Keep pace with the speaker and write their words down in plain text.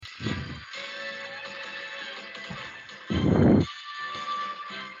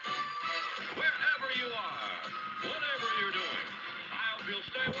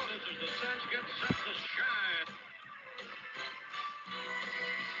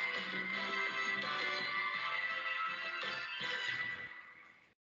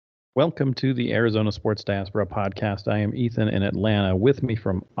Welcome to the Arizona Sports Diaspora podcast. I am Ethan in Atlanta. With me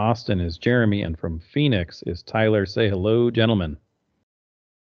from Austin is Jeremy, and from Phoenix is Tyler. Say hello, gentlemen.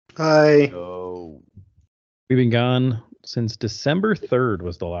 Hi. Oh, We've been gone since December 3rd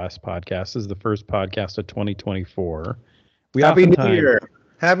was the last podcast. This is the first podcast of 2024. Happy New Year.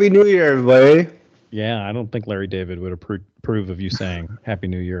 Happy New Year, everybody. Yeah, I don't think Larry David would approve of you saying Happy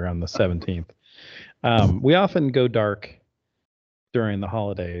New Year on the 17th. We often go dark during the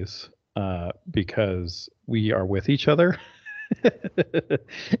holidays because we are with each other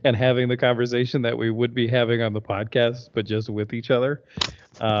and having the conversation that we would be having on the podcast, but just with each other.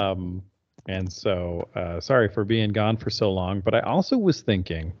 And so sorry for being gone for so long, but I also was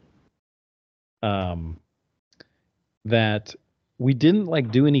thinking that we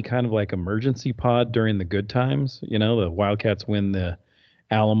didn't do any kind of emergency pod during the good times. You know, the Wildcats win the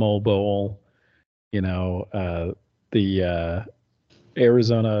Alamo Bowl, the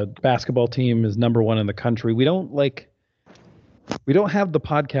Arizona basketball team is number one in the country. We don't have the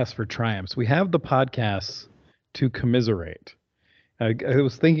podcast for triumphs. We have the podcasts to commiserate. I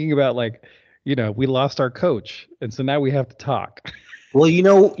was thinking about we lost our coach, and so now we have to talk. Well, you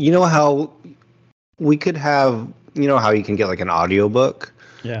know how we could have, how you can get an audiobook?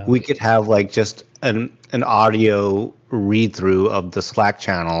 Yeah. We could have just an audio read through of the Slack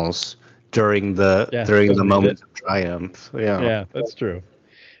channels during the moments of triumph. Yeah, that's true.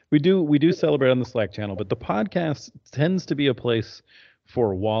 We do celebrate on the Slack channel, but the podcast tends to be a place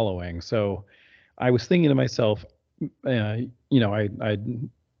for wallowing. So I was thinking to myself, I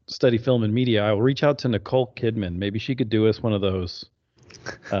study film and media. I'll reach out to Nicole Kidman. Maybe she could do us one of those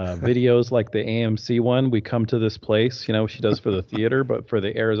videos like the AMC one. We come to this place, she does for the theater, but for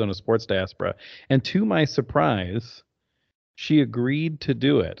the Arizona Sports Diaspora. And to my surprise, she agreed to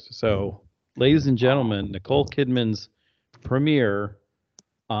do it. So, ladies and gentlemen, Nicole Kidman's premiere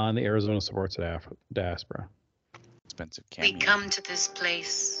on the Arizona Sports Diaspora. Expensive cameo. We come to this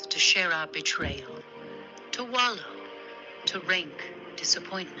place to share our betrayal, to wallow, to rank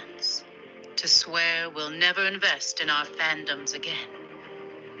disappointments, to swear we'll never invest in our fandoms again.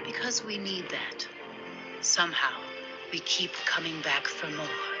 Because we need that. Somehow, we keep coming back for more.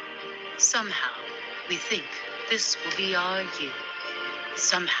 Somehow, we think this will be our year.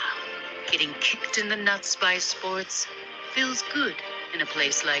 Somehow, getting kicked in the nuts by sports feels good in a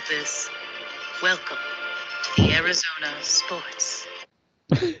place like this. Welcome to the Arizona Sports.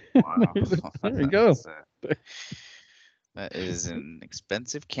 Wow. There you go. That is an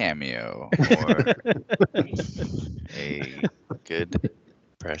expensive cameo or a good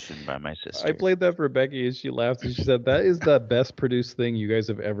impression by my sister. I played that for Becky and she laughed and she said, "That is the best produced thing you guys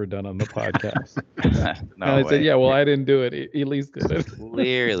have ever done on the podcast." No and I way. said, "Yeah, well, I didn't do it. Elise did it."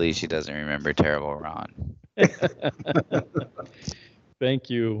 Clearly, she doesn't remember Terrible Ron. Thank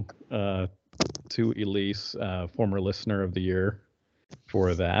you to Elise, former listener of the year,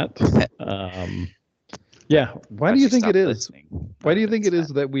 for that. Yeah. Why do you think it is? Why do you think it is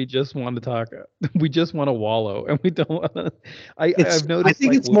that we just want to talk? We just want to wallow, and we don't want to. I've noticed. I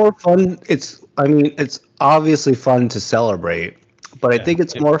think it's more fun. It's obviously fun to celebrate, but I think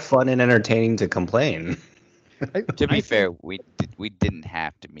it's more fun and entertaining to complain. To be fair, we didn't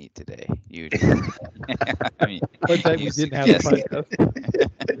have to meet today. You. I mean, we didn't have a podcast.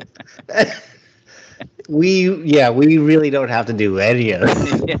 We really don't have to do any of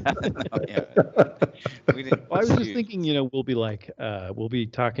it. I was just thinking, we'll be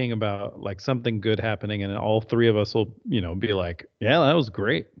talking about something good happening, and all three of us will, be like, yeah, that was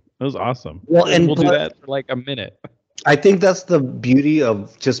great. That was awesome. Well, and we'll do that for a minute. I think that's the beauty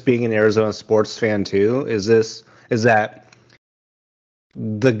of just being an Arizona sports fan too, is that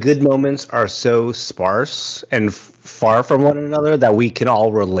the good moments are so sparse and far from one another that we can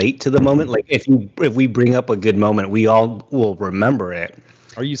all relate to the moment. Like if we bring up a good moment, we all will remember it.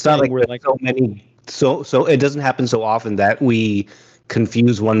 Are you it's saying not we're so many? So it doesn't happen so often that we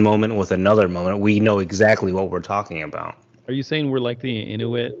confuse one moment with another moment. We know exactly what we're talking about. Are you saying we're like the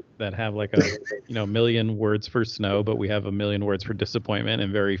Inuit that have a million words for snow, but we have a million words for disappointment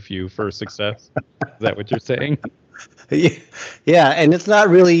and very few for success? Is that what you're saying? Yeah, and it's not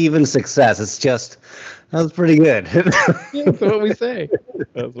really even success. It's just, that was pretty good. That's what we say.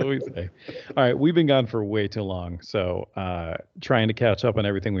 That's what we say. All right, we've been gone for way too long, so trying to catch up on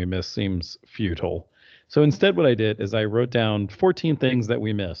everything we missed seems futile. So instead what I did is I wrote down 14 things that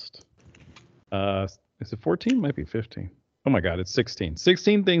we missed. Is it 14? Might be 15. Oh my God, it's 16.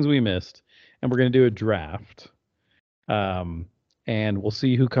 16 things we missed, and we're going to do a draft. And we'll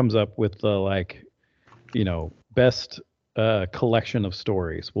see who comes up with the best collection of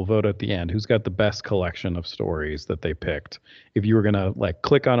stories. We'll vote at the end. Who's got the best collection of stories that they picked? If you were gonna like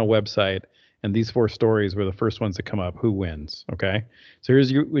click on a website and these 4 stories were the first ones that come up, who wins? Okay. So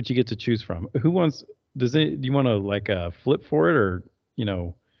here's what you get to choose from. Who wants? Do you want to like flip for it, or you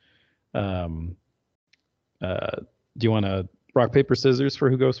know, um, do you want to rock paper scissors for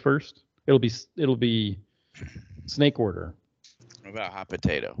who goes first? It'll be snake order. What about hot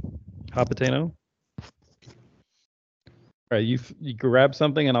potato? Hot potato. All right, you grab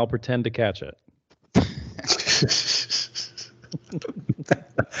something and I'll pretend to catch it.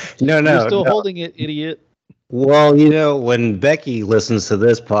 No, You're still no. holding it, idiot. Well, when Becky listens to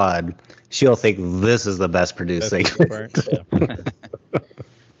this pod, she'll think this is the best produced thing. Yeah. All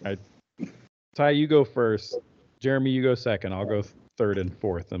right. Ty, you go first. Jeremy, you go second. I'll go third and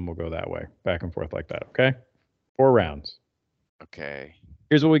fourth, and we'll go that way, back and forth like that. Okay. 4 rounds. Okay.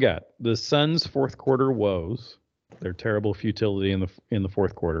 Here's what we got: the Suns' fourth quarter woes, their terrible futility in the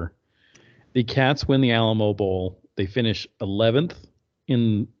fourth quarter. The Cats win the Alamo Bowl. They finish 11th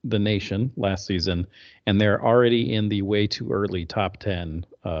in the nation last season, and they're already in the way too early top 10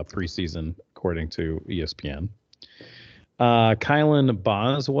 preseason, according to ESPN. Kylan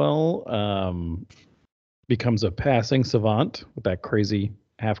Boswell becomes a passing savant with that crazy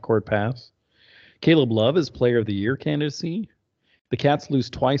half-court pass. Caleb Love is Player of the Year candidacy. The Cats lose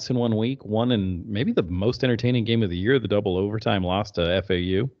twice in 1 week, one in maybe the most entertaining game of the year, the double overtime loss to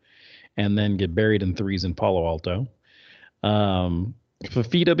FAU, and then get buried in threes in Palo Alto.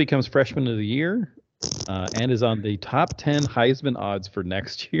 Fafita becomes Freshman of the Year and is on the top 10 Heisman odds for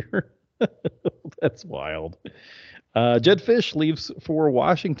next year. That's wild. Jed Fish leaves for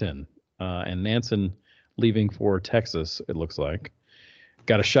Washington, and Nansen leaving for Texas, it looks like.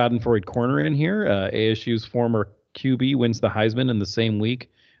 Got a Schadenfreude corner in here. ASU's former QB wins the Heisman in the same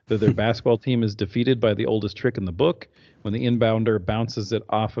week that their basketball team is defeated by the oldest trick in the book, when the inbounder bounces it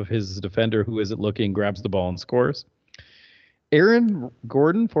off of his defender who isn't looking, grabs the ball, and scores. Aaron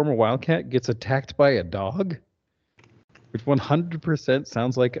Gordon, former Wildcat, gets attacked by a dog, which 100%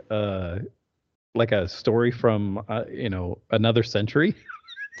 sounds like a story from another century.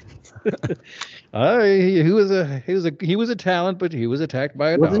 He was a talent, but he was attacked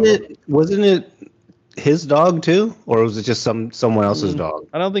by a dog. Wasn't it his dog too, or was it just someone else's dog?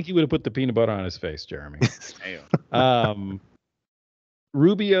 I don't think he would have put the peanut butter on his face, Jeremy.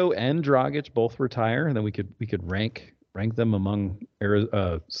 Rubio and Dragic both retire, and then we could rank them among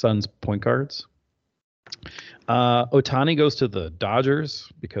Suns point guards. Otani goes to the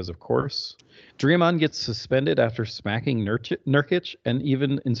Dodgers because, of course. Draymond gets suspended after smacking Nurkic and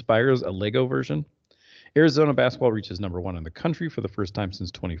even inspires a Lego version. Arizona basketball reaches number 1 in the country for the first time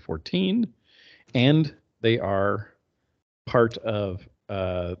since 2014, and they are part of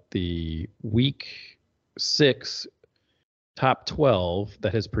the Week 6 top 12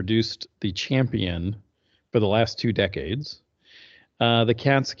 that has produced the champion for the last 2 decades. The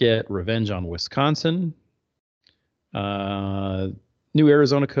Cats get revenge on Wisconsin. New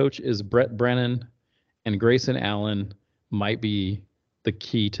Arizona coach is Brett Brennan, and Grayson Allen might be the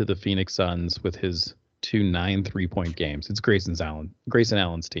key to the Phoenix Suns with his 2 9 3-point games. It's Grayson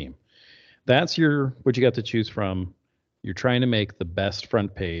Allen's team. That's what you got to choose from. You're trying to make the best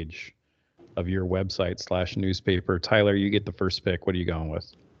front page of your website / newspaper. Tyler, you get the first pick. What are you going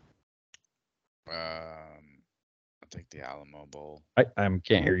with? I'll take the Alamo Bowl. I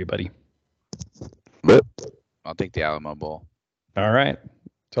can't hear you, buddy. I'll take the Alamo Bowl. All right.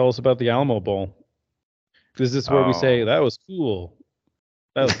 Tell us about the Alamo Bowl. Is this where we say, that was cool?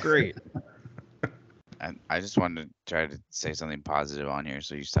 That was great. And I just wanted to try to say something positive on here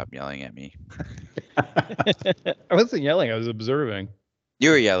so you stop yelling at me. I wasn't yelling. I was observing.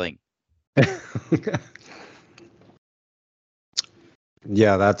 You were yelling.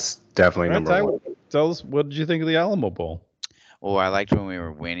 Yeah, that's definitely number 1. Tell us, what did you think of the Alamo Bowl? Well, I liked when we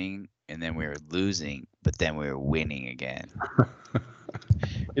were winning and then we were losing, but then we were winning again.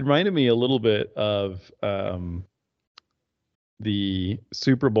 It reminded me a little bit of the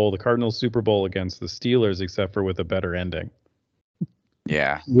Super Bowl, the Cardinals Super Bowl against the Steelers, except for with a better ending.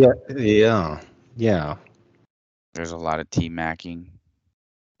 Yeah. Yeah. There's a lot of T-macking.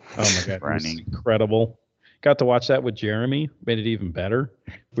 Oh my God, running. It was incredible. Got to watch that with Jeremy. Made it even better.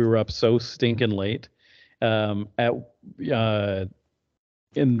 We were up so stinking late. In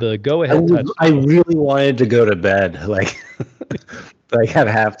the go-ahead touchdown. I really wanted to go to bed, like at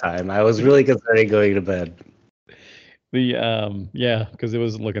halftime. I was really considering going to bed. Because it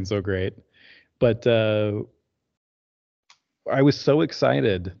wasn't looking so great. But I was so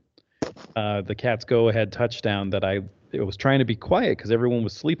excited. The Cats go-ahead touchdown that I it was trying to be quiet because everyone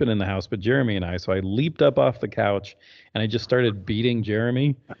was sleeping in the house, but Jeremy and I. So I leaped up off the couch and I just started beating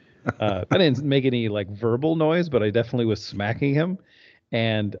Jeremy. I didn't make any like verbal noise, but I definitely was smacking him.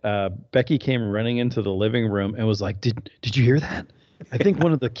 And Becky came running into the living room and was like, "Did you hear that? I think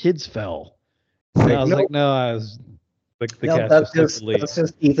one of the kids fell." And I was like, "No, I was the No, cat just took the lead." that's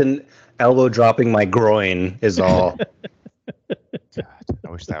just Ethan elbow dropping my groin is all. God,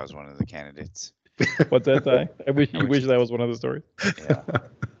 I wish that was one of the candidates. What's that, Ty? You wish that was one of the stories. Yeah.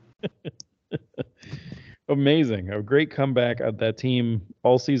 Amazing. A great comeback. That team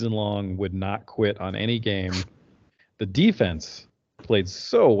all season long would not quit on any game. The defense played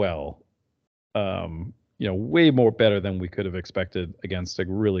so well. Way more better than we could have expected against a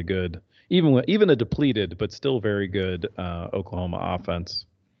really good, even a depleted but still very good Oklahoma offense.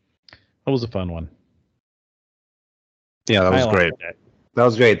 That was a fun one. Yeah, that was great. That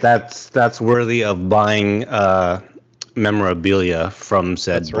was great. That's worthy of buying memorabilia from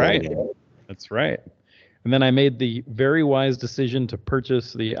said That's bowl right. game. That's right. And then I made the very wise decision to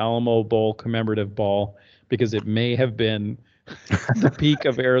purchase the Alamo Bowl commemorative ball because it may have been the peak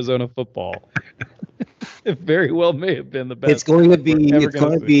of Arizona football. It very well may have been the best. It's going to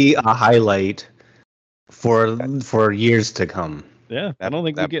be a highlight for years to come. Yeah, I don't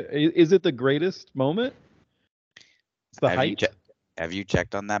think we get. Is it the greatest moment? It's the height. Have you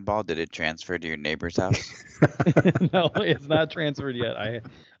checked on that ball? Did it transfer to your neighbor's house? No, it's not transferred yet. I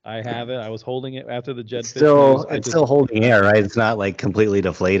have it. I was holding it after the Jed. It's still holding air, right? It's not like completely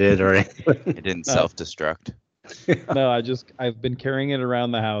deflated or anything. It didn't self-destruct. No, I've been carrying it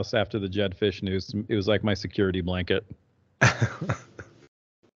around the house after the Jedfish news. It was like my security blanket. All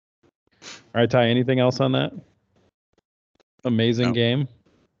right, Ty, anything else on that? Amazing game?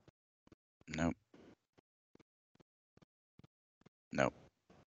 Nope.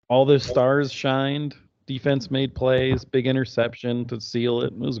 All the stars shined. Defense made plays. Big interception to seal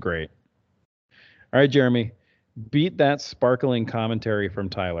it. It was great. All right, Jeremy, beat that sparkling commentary from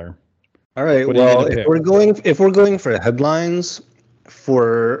Tyler. All right. Well, if we're going for headlines,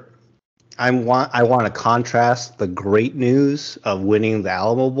 I want to contrast the great news of winning the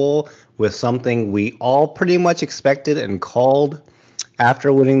Alamo Bowl with something we all pretty much expected and called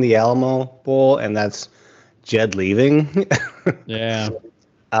after winning the Alamo Bowl, and that's Jed leaving. Yeah.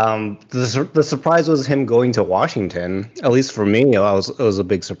 The surprise was him going to Washington. At least for me, it was a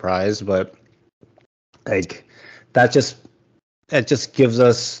big surprise. But like that just gives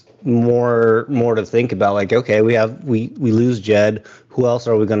us more to think about. Like, okay, we lose Jed. Who else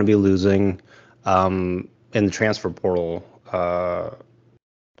are we going to be losing in the transfer portal?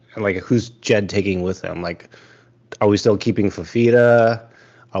 And like, who's Jed taking with him? Like, are we still keeping Fafita?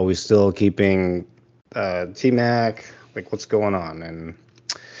 Are we still keeping T-Mac? Like, what's going on? And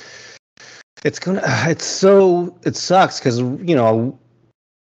it sucks because,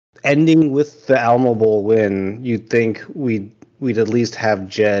 ending with the Alamo Bowl win, you'd think we'd at least have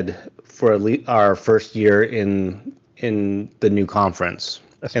Jed for at least our first year in the new conference.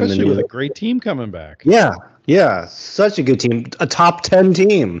 Especially with a great team coming back. Yeah, such a good team, a top 10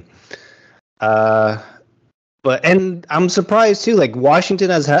 team. And I'm surprised too. Like Washington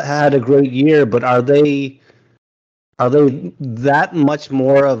has had a great year, but are they that much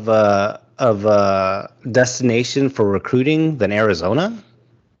more of a destination for recruiting than Arizona?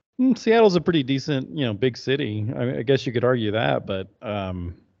 Seattle's a pretty decent, big city. I guess you could argue that, but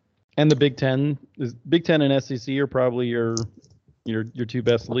and the Big Ten and SEC are probably your two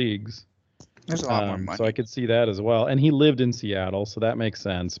best leagues. There's a lot more money. So I could see that as well. And he lived in Seattle, so that makes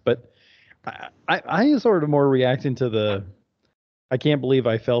sense. But I sort of more reacting to I can't believe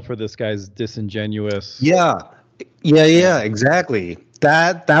I fell for this guy's disingenuous. Yeah, exactly.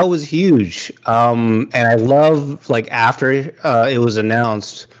 That was huge. And I love like after it was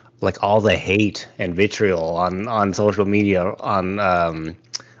announced, like all the hate and vitriol on social media on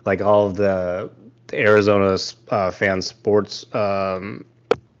like all of the Arizona fan sports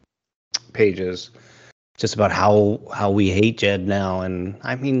pages, just about how we hate Jed now. And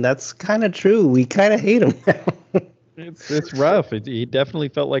I mean that's kind of true. We kind of hate him now. It's rough. He definitely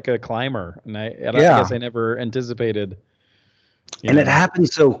felt like a climber, and I guess I never anticipated. And it happened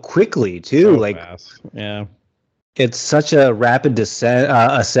so quickly too. So fast. Yeah, it's such a rapid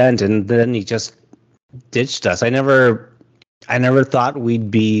ascent, and then he just ditched us. I never thought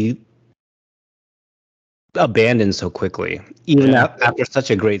we'd be abandoned so quickly, even after such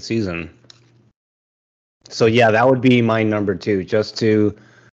a great season. So yeah, that would be my number 2, just to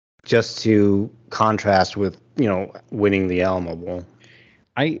contrast with winning the Alamo Bowl.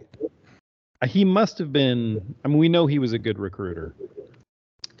 He must have been. I mean, we know he was a good recruiter.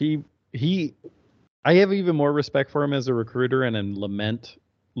 He I have even more respect for him as a recruiter and then lament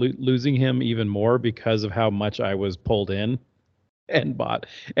losing him even more because of how much I was pulled in and bought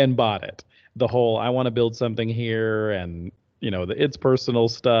it. The whole I want to build something here, and it's personal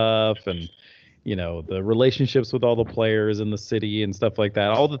stuff, and the relationships with all the players in the city and stuff like that.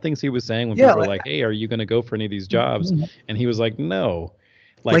 All the things he was saying when people were like, "Hey, are you going to go for any of these jobs?" And he was like, "No."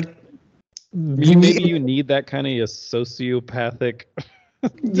 Like maybe you need that kind of a sociopathic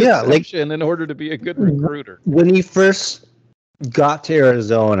deception in order to be a good recruiter. When he first got to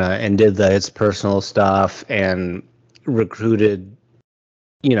Arizona and did his personal stuff and recruited,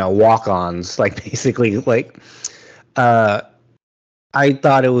 walk-ons, like basically like, I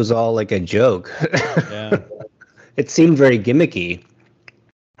thought it was all like a joke. Yeah. It seemed very gimmicky,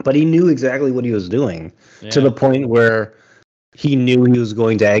 but he knew exactly what he was doing to the point where he knew he was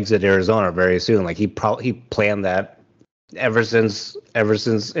going to exit Arizona very soon. Like he planned that ever since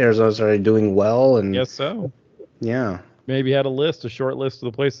Arizona started doing well. And yes, so yeah, maybe had a short list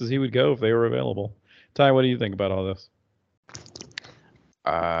of the places he would go if they were available. Ty, what do you think about all this?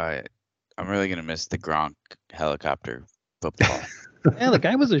 I'm really gonna miss the Gronk helicopter football. Yeah, the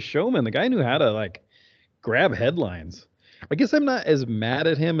guy was a showman. The guy knew how to grab headlines. I guess I'm not as mad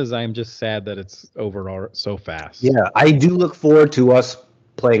at him as I'm just sad that it's over so fast. Yeah, I do look forward to us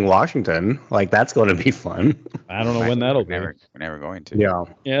playing Washington. Like that's going to be fun. I don't know when that'll be. We're never going to.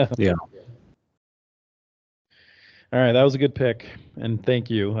 Yeah. All right, that was a good pick, and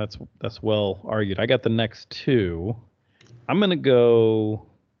thank you. That's well argued. I got the next two. I'm gonna go.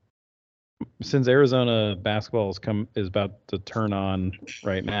 Since Arizona basketball is about to turn on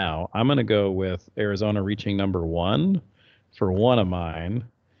right now, I'm going to go with Arizona reaching number 1 for one of mine,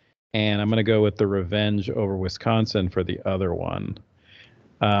 and I'm going to go with the revenge over Wisconsin for the other one.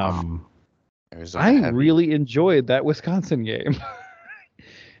 I really enjoyed that Wisconsin game.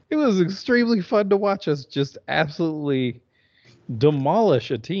 It was extremely fun to watch us just absolutely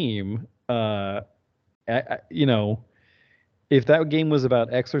demolish a team. If that game was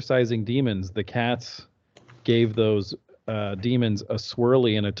about exercising demons, the Cats gave those demons a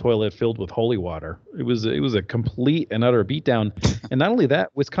swirly in a toilet filled with holy water. It was a complete and utter beatdown. And not only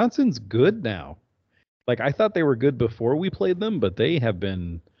that, Wisconsin's good now. Like I thought they were good before we played them, but they have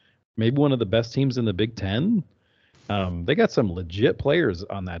been maybe one of the best teams in the Big Ten. They got some legit players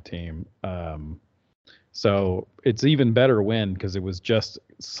on that team. So it's even better win because it was just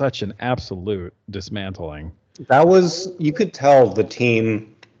such an absolute dismantling. You could tell the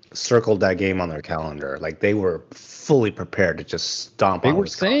team circled that game on their calendar. Like they were fully prepared to just stomp on. They were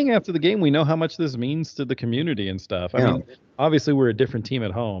saying after the game, we know how much this means to the community and stuff. I mean, obviously we're a different team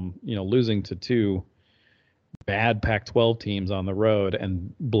at home, losing to 2 bad Pac-12 teams on the road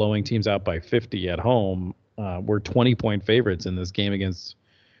and blowing teams out by 50 at home. We're 20-point favorites in this game against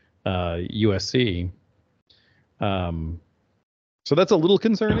USC. So that's a little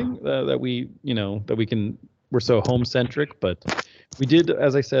concerning that we're so home centric, but we did,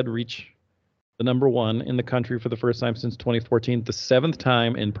 as I said, reach the number 1 in the country for the first time since 2014, the 7th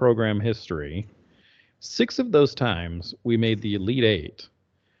time in program history. 6 of those times we made the Elite 8.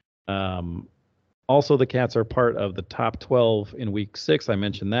 Also, the Cats are part of the top 12 in week 6. I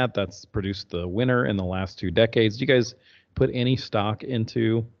mentioned that. That's produced the winner in the last 2 decades. Do you guys put any stock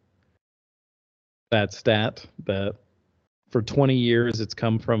into that stat that for 20 years it's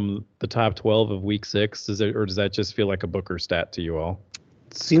come from the top 12 of week 6? Or does that just feel like a Booker stat to you all?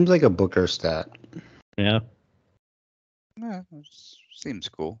 It seems like a Booker stat. Yeah. Yeah, seems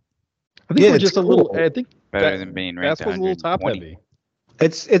cool. I think we're just a little. I think better than being ranked. That's a little top heavy.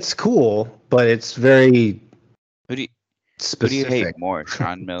 It's cool, but it's very specific. Who do you hate more,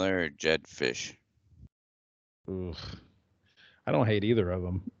 Sean Miller or Jed Fish? Oof. I don't hate either of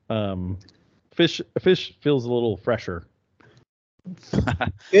them. Fish feels a little fresher.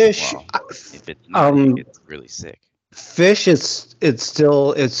 Fish, well, if it's not, it's really sick. Fish it's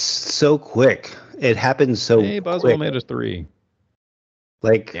so quick. It happens so quick. Boswell made us 3.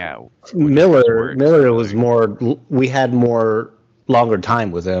 Like yeah, Miller was more. We had more longer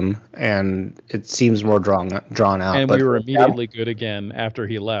time with him, and it seems more drawn out. And we were immediately good again after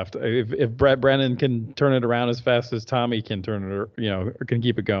he left. If Brett Brennan can turn it around as fast as Tommy can turn it, or can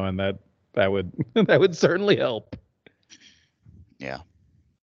keep it going, that would that would certainly help. Yeah.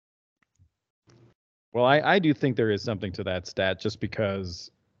 Well, I do think there is something to that stat, just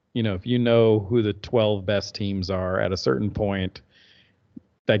because, if you know who the 12 best teams are at a certain point,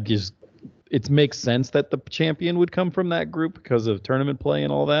 that gives it makes sense that the champion would come from that group because of tournament play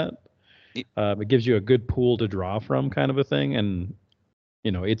and all that. It gives you a good pool to draw from, kind of a thing, and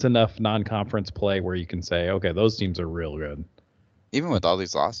it's enough non-conference play where you can say, okay, those teams are real good. Even with all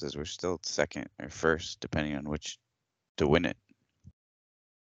these losses, we're still second or first, depending on which to win it.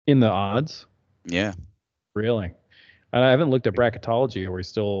 In the odds? Yeah. Really? I haven't looked at bracketology.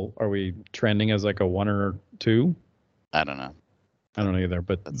 Are we trending as like a 1 or 2? I don't know. I don't know either.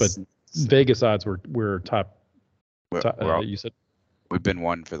 But That's- Vegas odds we're top. We're You said we've been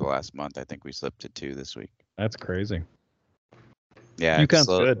 1 for the last month. I think we slipped to 2 this week. that's crazy. Yeah, UConn's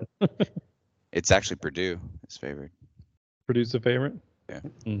good. It's actually Purdue is favored. Purdue's the favorite. Yeah.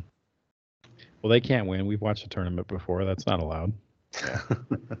 Well, they can't win. We've watched a tournament before. That's not allowed. Yeah.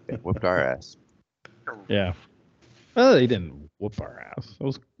 They whooped our ass. Yeah. Well, they didn't whoop our ass. It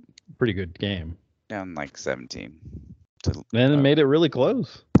was a pretty good game. Down like 17. To, Then it made it really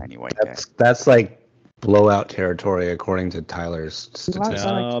close. tiny white guy. That's like blowout territory according to Tyler's statistics.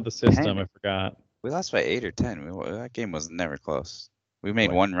 Oh, the system. I forgot. We lost by 8 or 10. That game was never close. We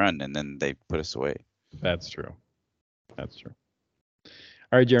made one run and then they put us away. That's true. That's true.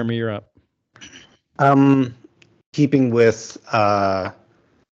 All right, Jeremy, you're up. Keeping with college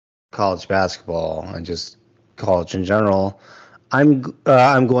basketball and just college in general, I'm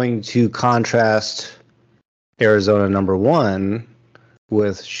going to contrast Arizona #1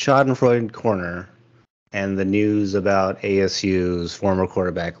 with Schadenfreude Corner and the news about ASU's former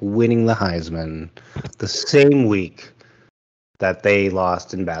quarterback winning the Heisman the same week that they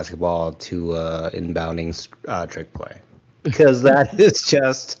lost in basketball to inbounding trick play. Because that is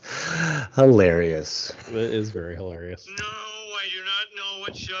just hilarious. It is very hilarious. No, I do not know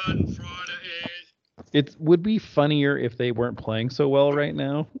what Schadenfreude is. It would be funnier if they weren't playing so well right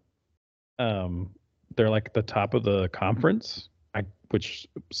now. They're like the top of the conference, which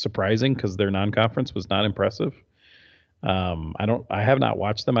surprising because their non-conference was not impressive. I have not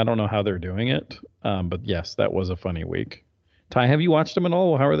watched them. I don't know how they're doing it. But yes, that was a funny week. Ty, have you watched them at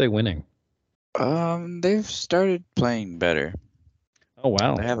all? How are they winning? They've started playing better. Oh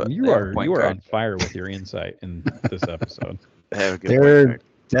wow, you are on fire with your insight in this episode. They have a good They're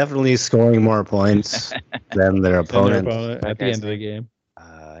definitely scoring more points than their opponent. At the end of the game.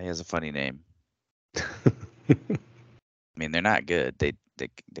 He has a funny name. I mean, they're not good. They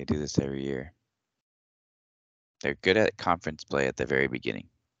do this every year. They're good at conference play at the very beginning.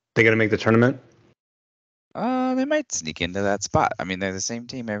 They gonna make the tournament? They might sneak into that spot. I mean, they're the same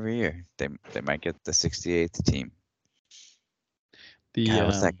team every year. They might get the 68th team. God,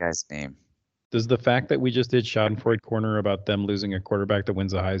 what's that guy's name? Does the fact that we just did Schadenfreude Corner about them losing a quarterback that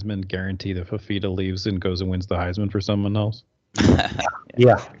wins the Heisman guarantee that Fafita leaves and goes and wins the Heisman for someone else?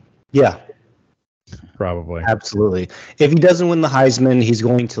 Yeah. Probably. Absolutely. If he doesn't win the Heisman, he's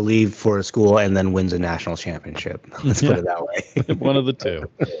going to leave for a school and then wins a national championship. Let's put it that way. One of the two.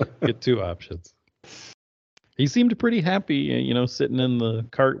 Get 2 options. He seemed pretty happy, sitting in the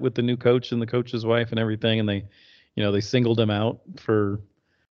cart with the new coach and the coach's wife and everything. And they singled him out for,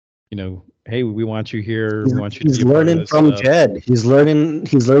 hey, we want you here. We want you to He's be a part of learning this from stuff. Jed. He's learning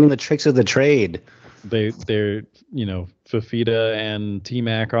the tricks of the trade. They're Fafita and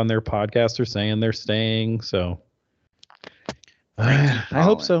T-Mac on their podcast are saying they're staying. So I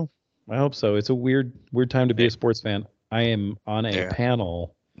hope so. It's a weird time to be a sports fan. I am on a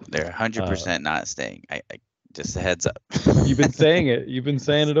panel. They're 100% not staying. I just a heads up. You've been saying it. You've been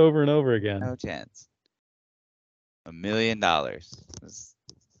saying it over and over again. No chance. $1 million.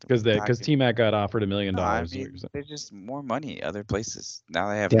 Because T-Mac got offered $1 million. I mean, there's just more money other places. Now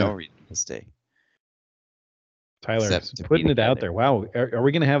they have no reason to stay. Tyler, putting it out there. Wow, are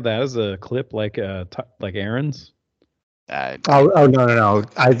we gonna have that as a clip like Aaron's? No.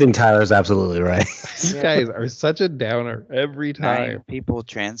 I think Tyler's absolutely right. You guys are such a downer every time. 9 people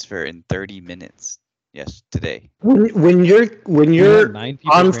transfer in 30 minutes. Yes, today. When your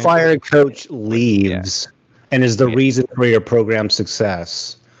on fire coach leaves and is the reason for your program's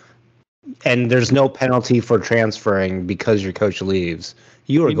success, and there's no penalty for transferring because your coach leaves,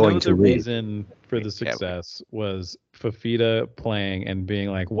 you are going to the leave. Reason for the success was Fafita playing and being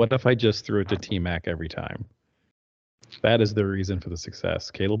like, what if I just threw it to T-Mac every time? That is the reason for the success.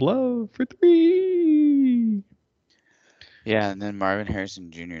 Caleb Love for 3. Yeah, and then Marvin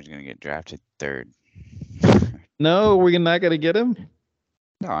Harrison Jr. is going to get drafted 3rd. No, we're not going to get him?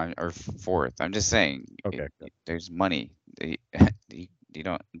 No, or 4th. I'm just saying. Okay. There's money. You're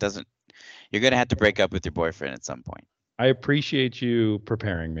going to have to break up with your boyfriend at some point. I appreciate you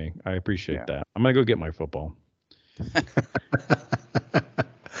preparing me. I appreciate that. I'm going to go get my football.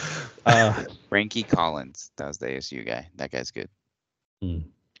 Frankie Collins. That was the ASU guy. That guy's good. All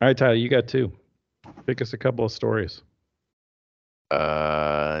right, Tyler, you got 2. Pick us a couple of stories.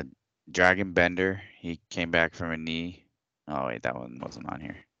 Dragon Bender. He came back from a knee. Oh, wait, that one wasn't on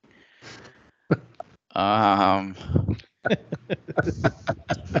here.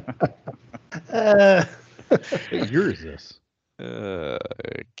 Uh, What year is this?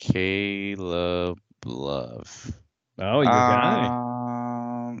 Caleb Love. Oh, your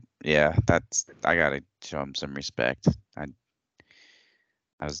guy. Yeah, I gotta show him some respect. I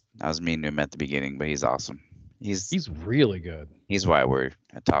was mean to him at the beginning, but he's awesome. He's really good. He's why we're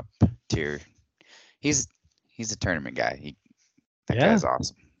a top tier. He's a tournament guy. That guy's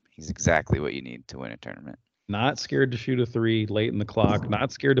awesome. He's exactly what you need to win a tournament. Not scared to shoot a three late in the clock.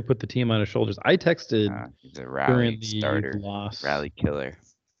 Not scared to put the team on his shoulders. I texted he's a rally starter, loss. rally killer.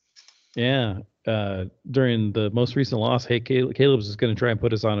 Yeah. During the most recent loss, hey, Caleb's is going to try and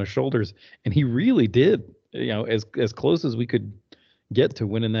put us on his shoulders, and he really did. You know, as close as we could get to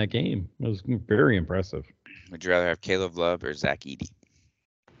winning that game. It was very impressive. Would you rather have Caleb Love or Zach Edey?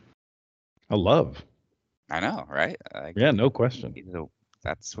 I love. I know, right? Yeah, no question.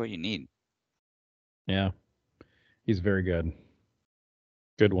 That's what you need. Yeah, he's very good.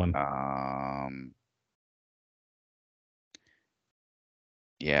 Good one.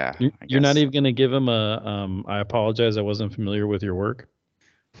 Yeah. You're not even going to give him a. I apologize. I wasn't familiar with your work.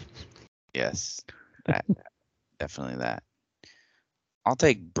 Yes, that definitely that. I'll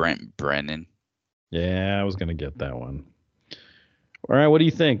take Brent Brennan. Yeah, I was going to get that one. All right, what do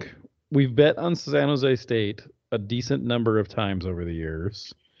you think? We've bet on San Jose State a decent number of times over the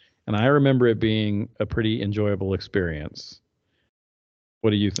years, and I remember it being a pretty enjoyable experience. What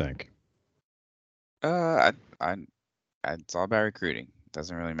do you think? It's all about recruiting. It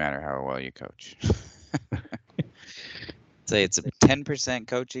doesn't really matter how well you coach. Say it's a 10%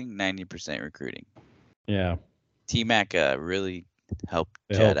 coaching, 90% recruiting. Yeah. T-Mac really helped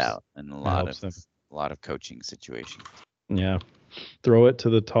Jed out in a lot of coaching situations. Yeah. Throw it to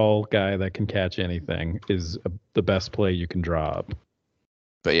the tall guy that can catch anything is the best play you can draw up.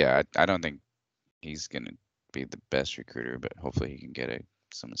 But yeah, I don't think he's going to be the best recruiter, but hopefully he can get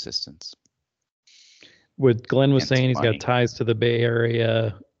some assistance. What Glenn was saying, he's got ties to the Bay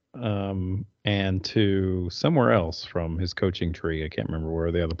Area and to somewhere else from his coaching tree. I can't remember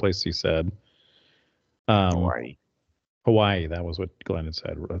where the other place he said. Hawaii. Hawaii, that was what Glenn had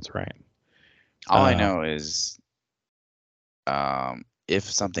said. That's right. All I know is if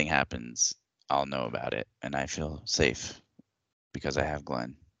something happens, I'll know about it, and I feel safe because I have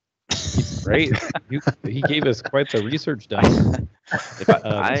Glenn. He's great. He gave us quite the research done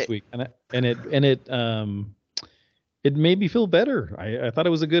this week, and it made me feel better. I thought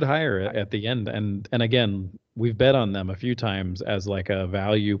it was a good hire at the end, and again, we've bet on them a few times as like a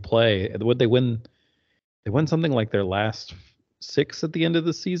value play. Would they win? They won something like their last 6 at the end of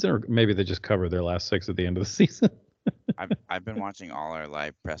the season, or maybe they just covered their last 6 at the end of the season. I've been watching all our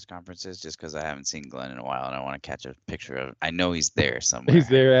live press conferences just because I haven't seen Glenn in a while, and I want to catch a picture of. I know he's there somewhere. He's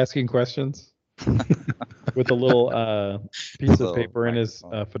there asking questions with a little piece of paper in his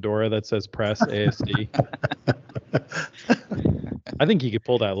fedora that says "Press ASD." I think he could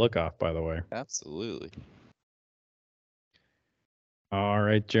pull that look off. By the way. Absolutely. All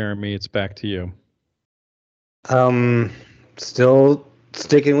right, Jeremy, it's back to you. Still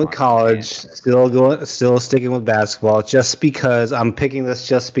sticking with college, still sticking with basketball, just because I'm picking this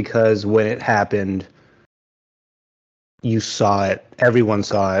just because when it happened, you saw it, everyone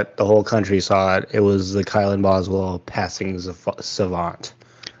saw it, the whole country saw it. It was the Kylan Boswell passing savant.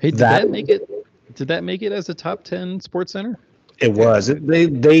 Hey, did that make it as a top 10 Sports Center? It was. They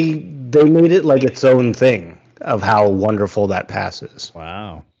made it like its own thing of how wonderful that pass is.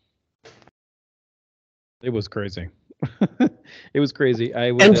 Wow. It was crazy. It was crazy.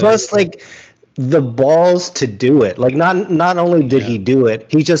 And plus, like, the balls to do it. Like, not only did he do it,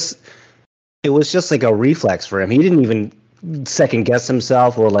 it was just like a reflex for him. He didn't even second guess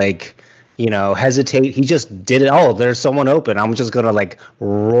himself or like, hesitate. He just did it. Oh, there's someone open. I'm just gonna like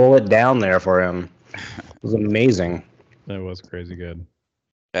roll it down there for him. It was amazing. That was crazy good.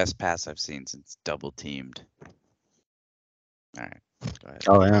 Best pass I've seen since double teamed. All right, go ahead.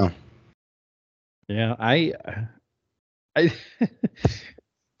 Oh yeah. Yeah, I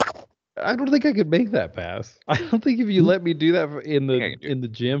don't think I could make that pass. I don't think if you let me do that in the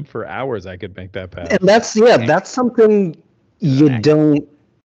gym for hours, I could make that pass. And that's something you don't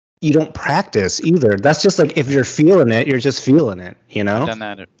practice either. That's just like if you're feeling it, you're just feeling it.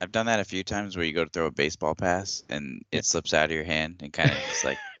 I've done that a few times where you go to throw a baseball pass and it slips out of your hand and kind of just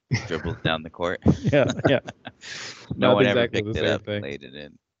like dribbles down the court. Yeah. No one ever picked it up and laid it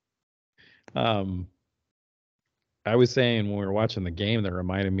in. I was saying when we were watching the game that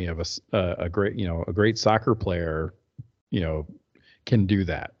reminded me of a great soccer player, can do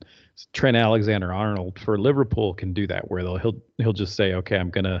that. Trent Alexander-Arnold for Liverpool can do that, where he'll just say, okay,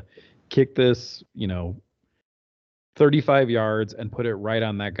 I'm gonna kick this, 35 yards and put it right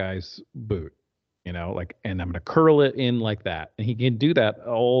on that guy's boot. And I'm going to curl it in like that. And he can do that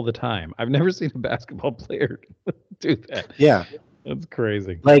all the time. I've never seen a basketball player do that. Yeah. That's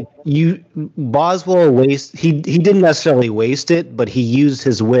crazy. Like Boswell he didn't necessarily waste it, but he used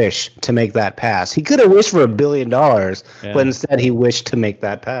his wish to make that pass. He could have wished for $1 billion, but instead he wished to make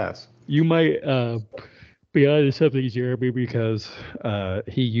that pass. You might be onto something, Jeremy, because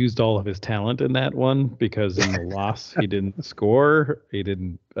he used all of his talent in that one. Because in the loss, he didn't score, he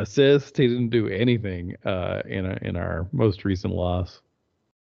didn't assist, he didn't do anything in our most recent loss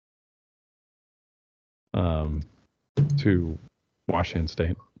to Washington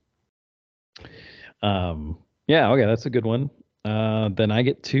State. Yeah, okay, that's a good one. Then I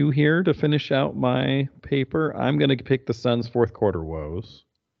get 2 here to finish out my paper. I'm going to pick the Suns' fourth quarter woes.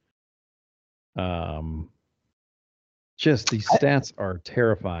 Just these stats are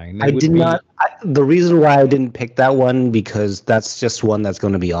terrifying. The reason why I didn't pick that one, because that's just one that's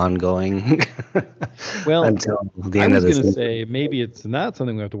going to be ongoing. Well, until the end of the season. I was going to say maybe it's not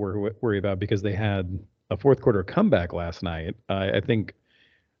something we have to worry about, because they had a fourth quarter comeback last night. I think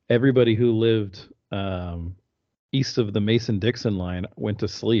everybody who lived east of the Mason-Dixon line went to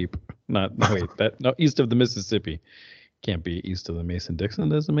sleep. East of the Mississippi. Can't be east of the Mason-Dixon.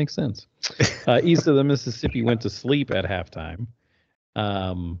 Doesn't make sense. East of the Mississippi went to sleep at halftime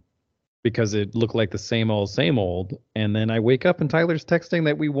because it looked like the same old. And then I wake up and Tyler's texting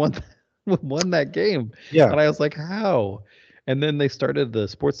that we won that game. Yeah. And I was like, how? And then they started the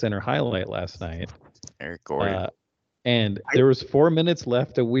SportsCenter highlight last night. Eric Gordon. And there was 4 minutes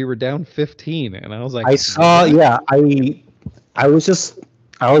left and we were down 15. And I was like,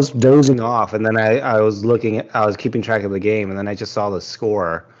 I was dozing off, and then I was keeping track of the game, and then I just saw the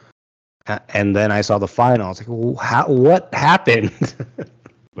score, and then I saw the final. I was like, what happened?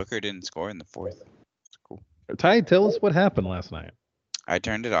 Booker didn't score in the fourth. Cool. Ty, tell us what happened last night. I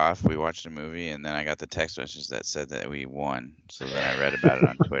turned it off. We watched a movie, and then I got the text message that said that we won. So then I read about it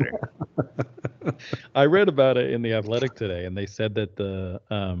on Twitter. I read about it in The Athletic today, and they said that that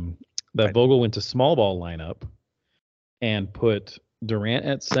Vogel went to small ball lineup and put Durant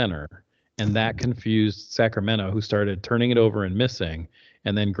at center, and that confused Sacramento, who started turning it over and missing.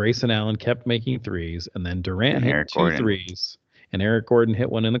 And then Grayson Allen kept making threes, and then Durant hit 2 threes, and Eric Gordon hit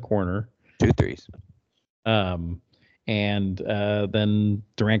one in the corner. 2 threes. And then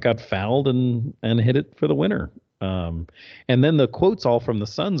Durant got fouled and hit it for the winner. And then the quotes all from the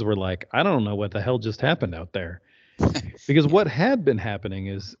Suns were like, I don't know what the hell just happened out there. Because what had been happening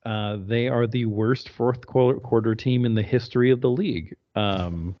is they are the worst fourth quarter team in the history of the league.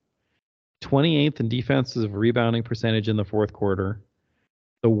 28th in defensive rebounding percentage in the fourth quarter.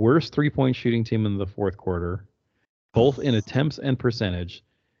 The worst three-point shooting team in the fourth quarter, both in attempts and percentage.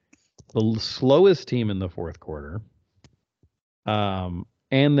 The slowest team in the fourth quarter. And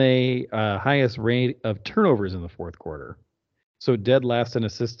the highest rate of turnovers in the fourth quarter. So dead last in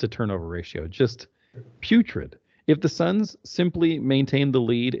assists to turnover ratio. Just putrid. If the Suns simply maintained the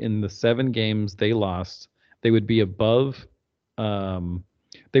lead in the 7 games they lost, they would be above. In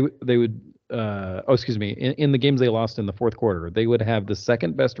the games they lost in the fourth quarter, they would have the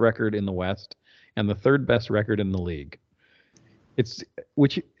second best record in the West and the third best record in the league.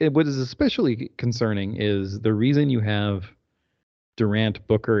 What is especially concerning is the reason you have Durant,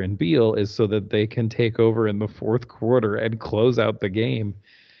 Booker, and Beal is so that they can take over in the fourth quarter and close out the game.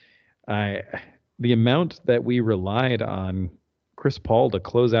 The amount that we relied on Chris Paul to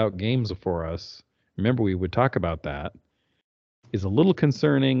close out games for us, remember we would talk about that, is a little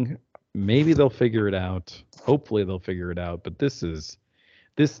concerning. Maybe they'll figure it out. Hopefully they'll figure it out. But this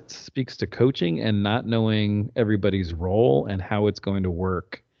speaks to coaching and not knowing everybody's role and how it's going to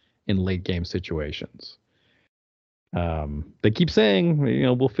work in late game situations. They keep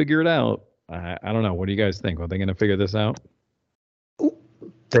saying, we'll figure it out. I don't know. What do you guys think? Are they going to figure this out?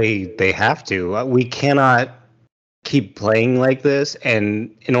 They have to. We cannot keep playing like this,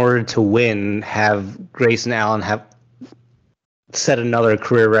 and in order to win, have Grayson Allen have set another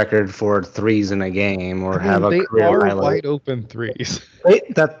career record for threes in a game, or have a career highlight. Wide open threes.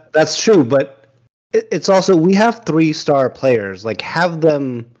 That's true, but it's also, we have 3-star players. Like, have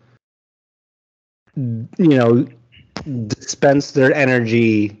them, dispense their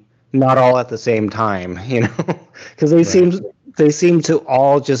energy not all at the same time, because they seem to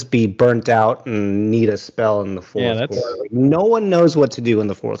all just be burnt out and need a spell in the fourth quarter. Like, no one knows what to do in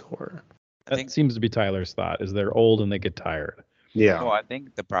the fourth quarter. I think seems to be Tyler's thought, is they're old and they get tired. Yeah. Well, I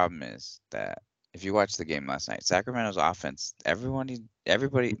think the problem is that if you watch the game last night, Sacramento's offense, everybody,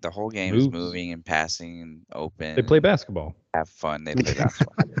 the whole game is moving and passing and open. They play basketball. Have fun. They play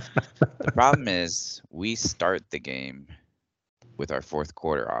basketball. The The problem is we start the game with our fourth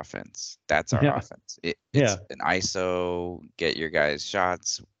quarter offense. That's our Yeah. offense. It's Yeah. an ISO, get your guys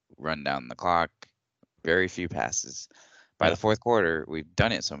shots, run down the clock, very few passes. By Yeah. the fourth quarter, we've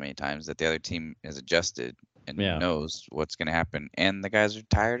done it so many times that the other team has adjusted and Yeah. knows what's going to happen, and the guys are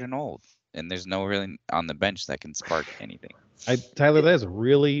tired and old, and there's no really on the bench that can spark anything. Tyler, that is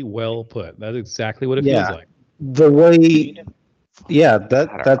really well put. That's exactly what it Yeah. feels like. The way, yeah, God,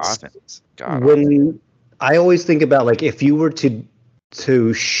 our that's offense. God, when I always think about, like, if you were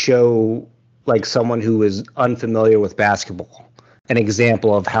to show like someone who is unfamiliar with basketball an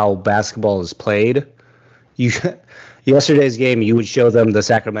example of how basketball is played, you yesterday's game you would show them the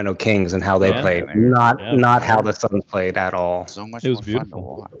Sacramento Kings and how they Yeah. played, Yeah. not how the Suns played at all. so much It was more beautiful.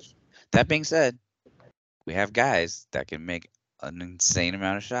 fun to watch. That being said, we have guys that can make an insane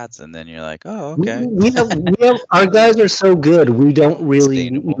amount of shots, and then you're like, oh, okay. We have our guys are so good. We don't really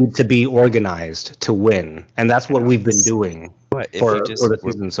Sustainable. need to be organized to win, and that's what we've been doing But if for you just the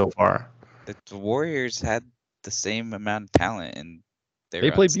season so far. the Warriors had the same amount of talent, and they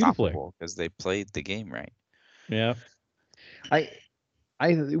They were played beautifully. unstoppable because they played the game right. Yeah.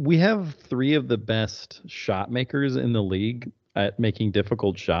 We have 3 of the best shot makers in the league at making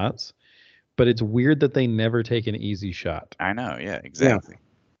difficult shots, but it's weird that they never take an easy shot. I know, yeah, exactly.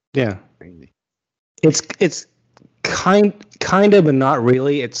 Yeah, Crazy. it's kind of, but not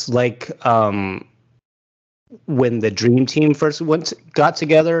really. It's like when the Dream Team first got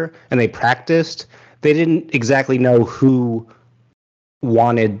together and they practiced, they didn't exactly know who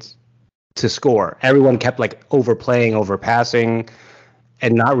wanted to score. Everyone kept like overplaying, overpassing,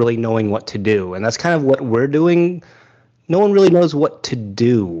 and not really knowing what to do. And that's kind of what we're doing. No one really knows what to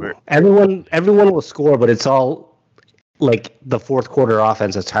do. Everyone will score, but it's all like the fourth quarter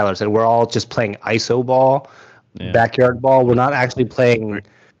offense, as Tyler said. We're all just playing ISO ball, backyard ball. We're not actually playing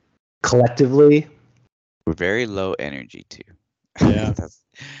collectively. We're very low energy too. Yeah.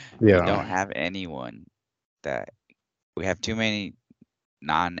 We don't have anyone that we have too many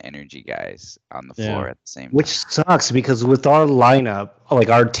non-energy guys on the floor at the same time. Which sucks because with our lineup, like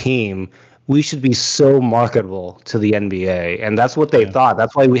our team, we should be so marketable to the NBA, and that's what they thought.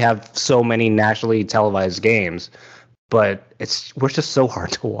 That's why we have so many nationally televised games. But we're just so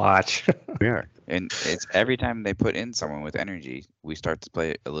hard to watch. We are. And it's every time they put in someone with energy, we start to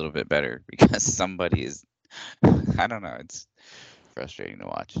play a little bit better because somebody is, I don't know, it's frustrating to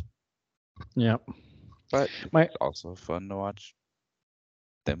watch. Yeah. But also fun to watch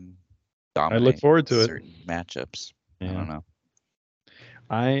them I dominate look forward to certain matchups. I don't know.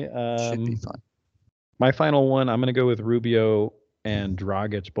 Should be fun. My final one, I'm going to go with Rubio and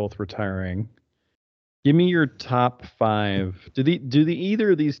Dragic both retiring. Give me your top 5. Do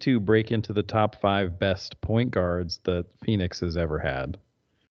either of these two break into the top 5 best point guards that Phoenix has ever had?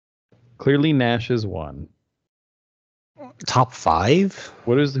 Clearly, Nash is one. Top 5?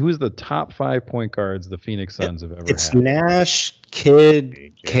 Who's the top 5 point guards the Phoenix Suns have ever It's had? Nash,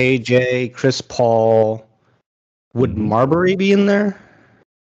 Kidd, KJ, Chris Paul. Would Marbury be in there?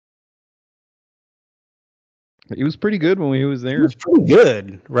 He was pretty good when he was there. He was pretty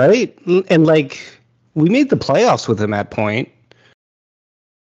good, right? And like we made the playoffs with him at point.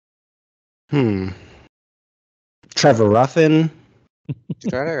 Trevor Ruffin.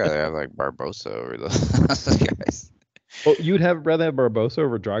 I'd rather have like Barbosa over those guys. Oh, you'd rather have Barbosa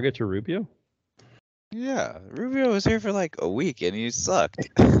over Dragic or Rubio? Yeah, Rubio was here for like a week and he sucked.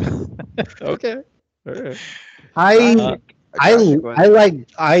 Okay. All right. I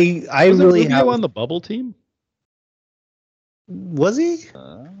Was really Rubio have. on the bubble team? Was he?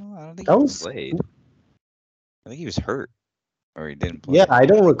 I don't think he played. I think he was hurt, or he didn't play. Yeah, I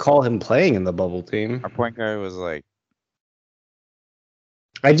don't recall him playing in the bubble team. Our point guard was like.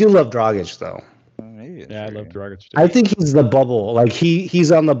 I do love Dragic though. Maybe. Yeah, I love Dragic too. I think he's the bubble. Like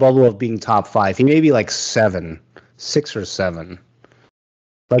he's on the bubble of being top 5. He may be like 6 or 7.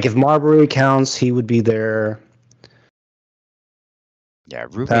 Like if Marbury counts, he would be there. Yeah,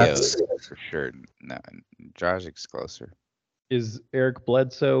 Rubio for sure. No, Dragic's closer. Is Eric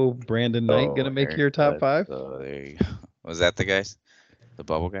Bledsoe, Brandon Knight going to make your top 5? There you go. Was that the guys? The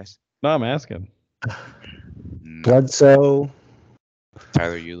bubble guys? No, I'm asking. No. Bledsoe.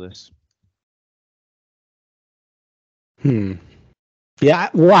 Tyler Ulis. Yeah,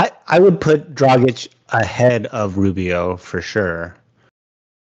 well, I would put Dragic ahead of Rubio for sure.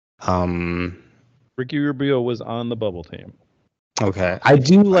 Ricky Rubio was on the bubble team. Okay, I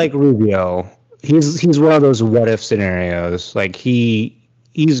do like Rubio. He's one of those what if scenarios. Like he's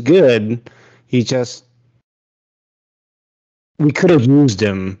good. We could have used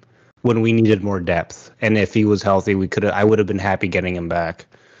him when we needed more depth, and if he was healthy, I would have been happy getting him back.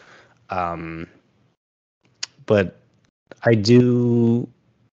 But I do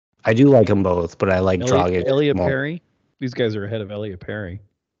like them both, but I like Dragic Elliot more. Perry. These guys are ahead of Elliot Perry.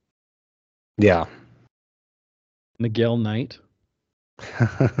 Yeah. Miguel Knight.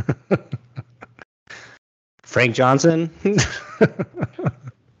 Frank Johnson.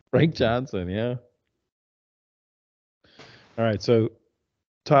 Frank Johnson, yeah. All right, so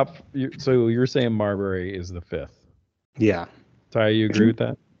so you're saying Marbury is the 5th. Yeah. Ty, you agree with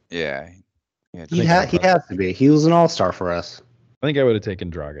that? Yeah. He has to be. He was an all-star for us. I think I would have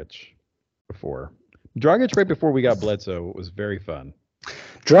taken Dragic before. Dragic right before we got Bledsoe was very fun.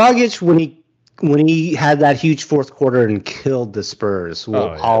 Dragic when he had that huge fourth quarter and killed the Spurs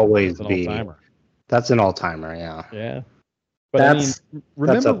will always be. All-timer. That's an all-timer, yeah. Yeah. But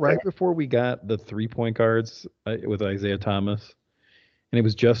remember right before we got the 3-point guards with Isaiah Thomas, and it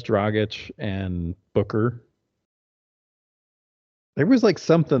was just Dragic and Booker. There was like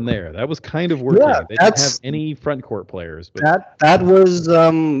something there that was kind of working. Yeah, they didn't have any front court players. But that was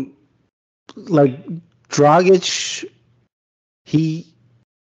like Dragic.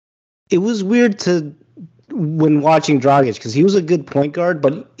 It was weird when watching Dragic because he was a good point guard,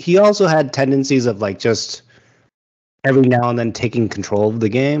 but he also had tendencies of like just every now and then taking control of the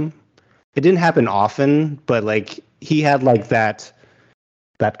game. It didn't happen often, but like he had like that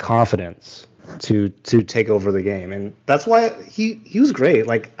confidence to take over the game, and that's why he was great.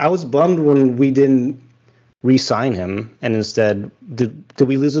 Like I was bummed when we didn't re-sign him, and instead did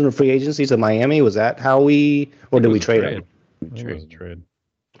we lose him to free agency to Miami? Was that how did we trade him? It was a trade.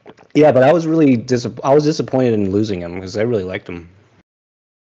 Yeah, but I was really disappointed in losing him because I really liked him.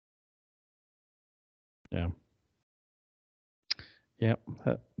 Yeah. Yep,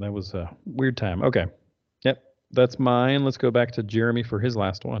 that was a weird time. Okay. Yep, that's mine. Let's go back to Jeremy for his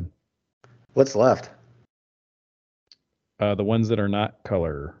last one. What's left? The ones that are not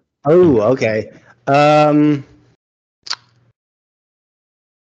color. Oh, okay.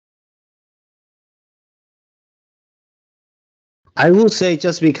 I will say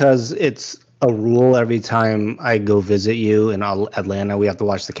just because it's a rule every time I go visit you in Atlanta, we have to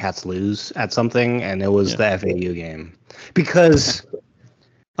watch the Cats lose at something, and it was the FAU game. Because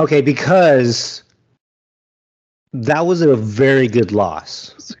that was a very good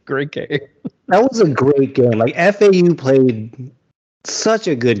loss. It's a great game. That was a great game. Like FAU played such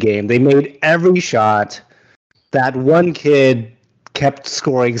a good game. They made every shot. That one kid kept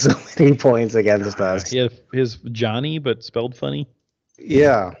scoring so many points against us. He had his Johnny, but spelled funny.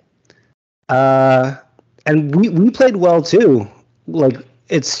 Yeah. And we played well too. Like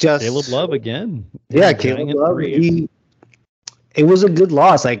it's just Caleb Love again. Yeah, Caleb Love. It was a good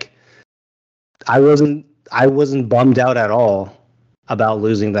loss. Like I wasn't bummed out at all about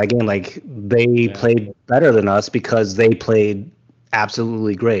losing that game. Like they played better than us because they played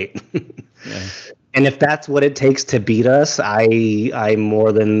absolutely great. Yeah. And if that's what it takes to beat us, I'm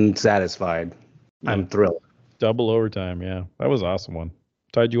more than satisfied. Yeah. I'm thrilled. Double overtime, yeah. That was an awesome one.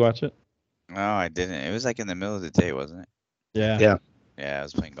 Ty, did you watch it? No, I didn't. It was like in the middle of the day, wasn't it? Yeah. Yeah. Yeah, I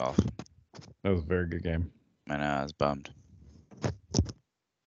was playing golf. That was a very good game. I know, I was bummed. All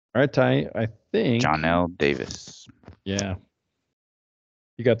right, Ty, I think John L. Davis. Yeah.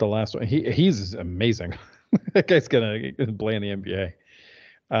 You got the last one. He's amazing. That guy's gonna play in the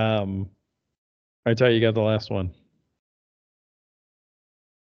NBA. I tell you, you got the last one.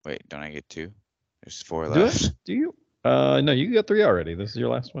 Wait, don't I get 2? There's 4 left. Do you? No, you got 3 already. This is your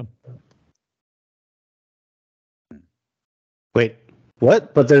last one. Wait,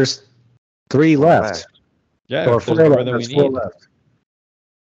 what? But there's 3 left. Yeah, or 4 left. There's 4 left.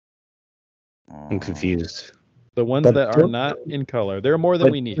 I'm confused. The ones that are not in color, there are more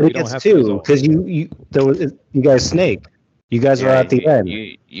than we need. We don't have 2 because you guys snake. You guys are at the end.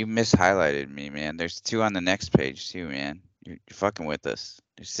 You mishighlighted me, man. There's 2 on the next page too, man. You're fucking with us.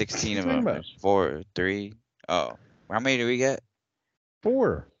 There's 16 of them. There's 4, 3. Oh, how many do we get?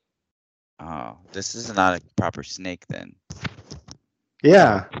 4. Oh, this is not a proper snake then.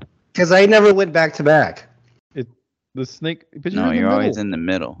 Yeah, because I never went back to back. The snake. But you're always in the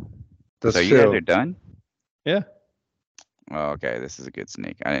middle. That's so true. You guys are done? Yeah. Oh, okay. This is a good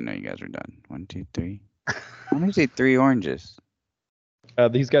snake. I didn't know you guys were done. 1, 2, 3. How many say 3 oranges?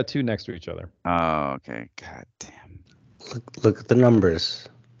 He's got 2 next to each other. Oh, okay. God damn. Look at the numbers.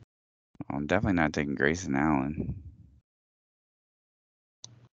 I'm definitely not taking Grayson Allen.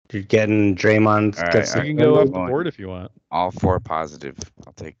 You're getting Draymond. Right, you can go off the board if you want. All 4 positive.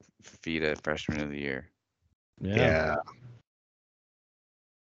 I'll take Fita freshman of the year. Yeah.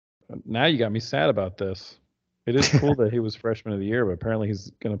 Now you got me sad about this. It is cool that he was freshman of the year, but apparently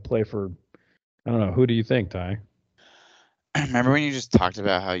he's going to play for, I don't know. Who do you think, Ty? Remember when you just talked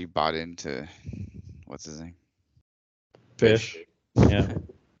about how you bought into what's his name? Fish. Yeah.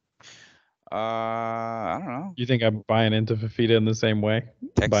 I don't know. You think I'm buying into Fafita in the same way?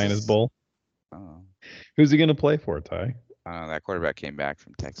 Buying his Texas? bull? I don't know. Who's he going to play for, Ty? That quarterback came back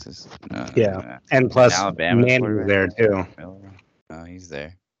from Texas. Yeah. And plus, Alabama's Manning's there too. Oh, he's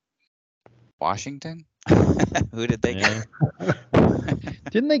there. Washington? Who did they Yeah.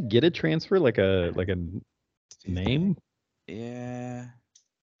 get? Didn't they get a transfer like a name Yeah.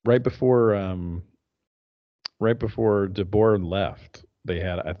 right before DeBoer left?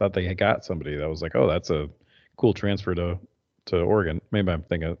 I thought they had got somebody that was like, oh, that's a cool transfer to Oregon. Maybe I'm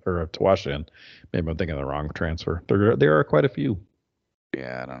thinking, or to Washington. Maybe I'm thinking the wrong transfer. There are quite a few.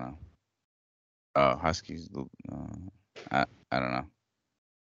 Yeah, I don't know. Oh, Huskies. I don't know.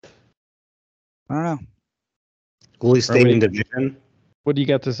 I don't know. Will he stay in division? What do you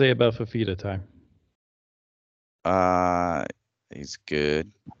got to say about Fafita, Ty? He's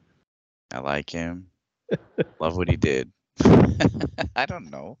good. I like him. Love what he did. I don't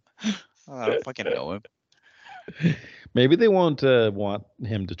know. I don't fucking know him. Maybe they won't want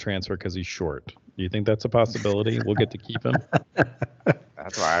him to transfer because he's short. Do you think that's a possibility? We'll get to keep him.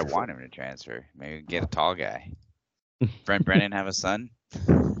 That's why I want him to transfer. Maybe get a tall guy. Brent Brennan have a son.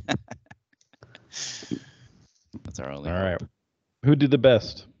 That's our only. All hope. right. Who did the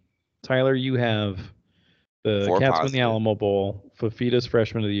best? Tyler, you have the 4 Cats win positive. the Alamo Bowl. Fafita's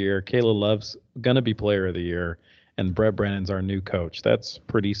Freshman of the Year. Kayla Love's gonna be Player of the Year, and Brett Brennan's our new coach. That's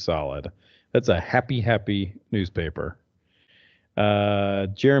pretty solid. That's a happy newspaper.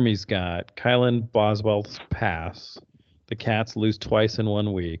 Jeremy's got Kylan Boswell's pass. The Cats lose twice in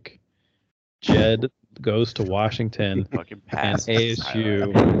 1 week. Jed goes to Washington, Fucking and pass.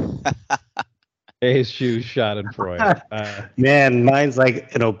 ASU Schadenfreude. Man, mine's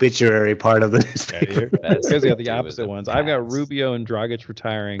like an obituary part of the newspaper. You guys got the opposite ones. I've got Rubio and Dragic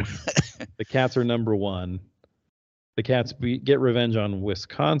retiring. The Cats are number 1. The Cats get revenge on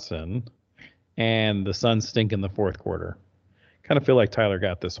Wisconsin, and the Suns stink in the fourth quarter. Kind of feel like Tyler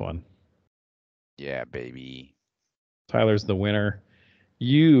got this one. Yeah, baby. Tyler's the winner.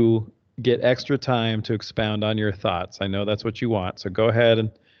 You get extra time to expound on your thoughts. I know that's what you want. So go ahead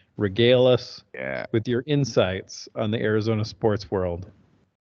and regale us with your insights on the Arizona sports world.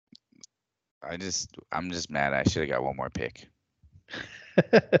 I'm just mad. I should have got one more pick.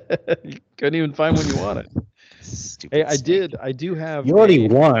 You couldn't even find one you wanted. Stupid Hey, snake. I do have. You already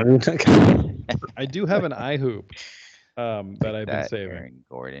won. I do have an iHoop that I've been saving. Aaron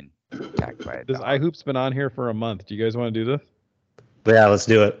Gordon attacked by a This dog. iHoop's been on here for a month. Do you guys want to do this? Yeah, let's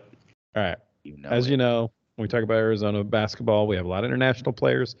do it. All right. You know, when we talk about Arizona basketball, we have a lot of international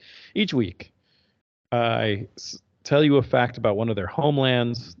players each week. I tell you a fact about one of their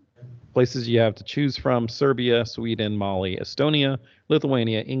homelands, places you have to choose from: Serbia, Sweden, Mali, Estonia,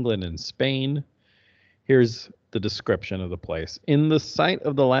 Lithuania, England, and Spain. Here's the description of the place. In the site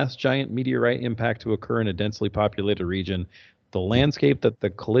of the last giant meteorite impact to occur in a densely populated region, the landscape that the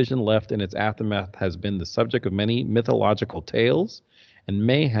collision left in its aftermath has been the subject of many mythological tales and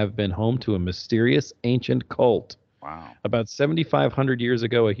may have been home to a mysterious ancient cult. Wow. About 7,500 years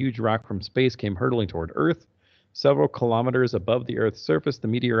ago, a huge rock from space came hurtling toward Earth. Several kilometers above the Earth's surface, the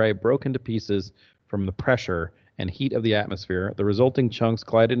meteorite broke into pieces from the pressure and heat of the atmosphere. The resulting chunks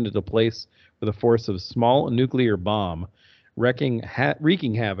collided into place with the force of a small nuclear bomb, wreaking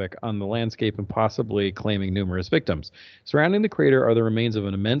havoc on the landscape and possibly claiming numerous victims. Surrounding the crater are the remains of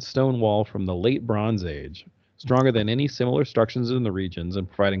an immense stone wall from the late Bronze Age, stronger than any similar structures in the regions and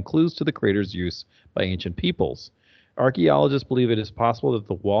providing clues to the crater's use by ancient peoples. Archaeologists believe it is possible that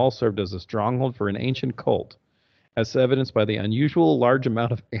the wall served as a stronghold for an ancient cult, as evidenced by the unusual large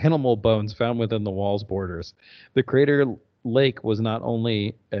amount of animal bones found within the wall's borders. The crater lake was not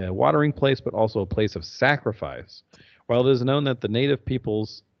only a watering place, but also a place of sacrifice. While it is known that the native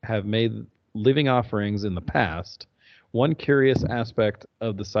peoples have made living offerings in the past, one curious aspect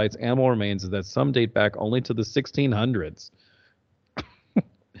of the site's animal remains is that some date back only to the 1600s.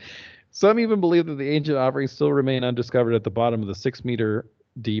 Some even believe that the ancient offerings still remain undiscovered at the bottom of the 6-meter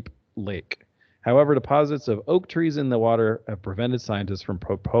deep lake. However, deposits of oak trees in the water have prevented scientists from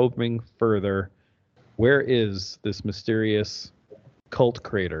probing further. Where is this mysterious cult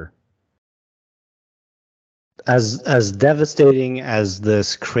crater? As devastating as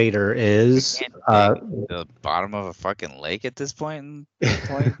this crater is, the bottom of a fucking lake at this point in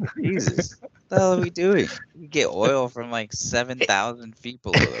time? Jesus. What the hell are we doing? We get oil from like 7,000 feet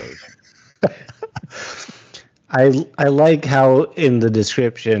below those. I like how in the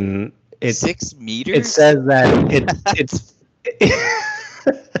description 6 meters? it says that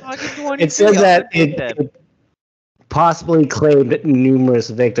it says that possibly claimed numerous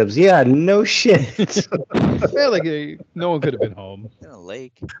victims. Yeah, no shit. Yeah, like no one could have been home. In a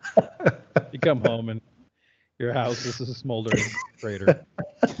lake. You come home and your house is a smoldering crater.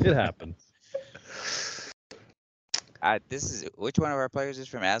 It happens. Which one of our players is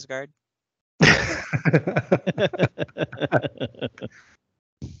from Asgard?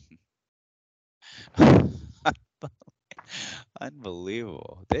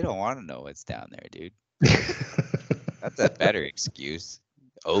 Unbelievable. They don't want to know what's down there, dude. That's a better excuse.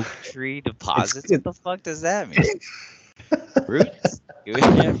 Oak tree deposits? What the fuck does that mean? Roots?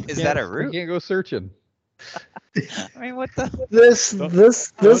 Is that a We root? can't go searching. I mean, what the? This Don't whole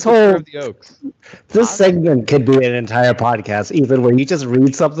disturb the oaks. this segment could be an entire podcast, even where you just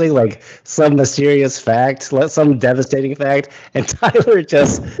read something like some mysterious fact, some devastating fact, and Tyler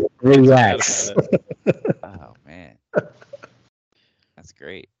just reacts. Oh man, that's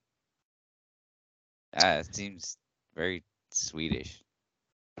great. It seems very Swedish.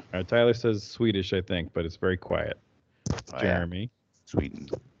 All right, Tyler says Swedish, I think, but it's very quiet. Oh, yeah. Jeremy. Sweden.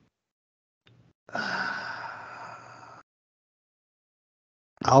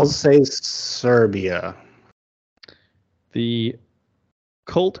 I'll say Serbia. The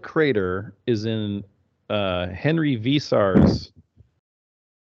cult crater is in Henry Visar's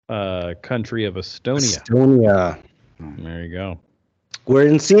country of Estonia. Estonia. There you go. Where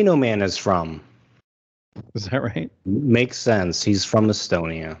Encino Man is from. Is that right? Makes sense. He's from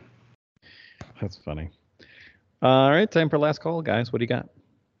Estonia. That's funny. All right, time for last call, guys. What do you got?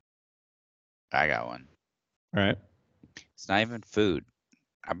 I got one. All right. It's not even food.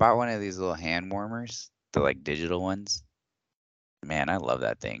 I bought one of these little hand warmers, the like digital ones. Man, I love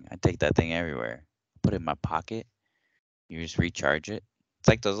that thing. I take that thing everywhere. Put it in my pocket. You just recharge it. It's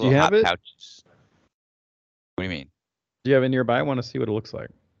like those little hot pouches. What do you mean? Do you have it nearby? I want to see what it looks like.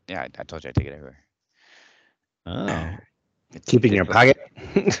 Yeah, I told you I take it everywhere. Oh. Keep it in your pocket.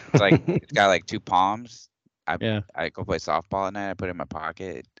 It's like it's got like two palms. I go play softball at night. I put it in my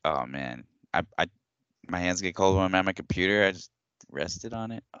pocket. Oh man, my hands get cold when I'm at my computer. I just rested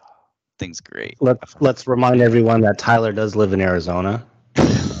on it. Oh, thing's great. Let's remind everyone that Tyler does live in Arizona.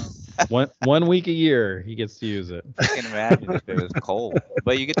 One week a year he gets to use it. I can imagine if it was cold,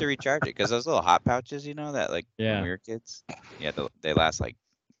 but you get to recharge it because those little hot pouches, you know, that like when we were kids. Yeah, they last like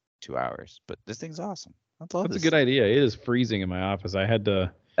 2 hours. But this thing's awesome. That's a good idea. It is freezing in my office. I had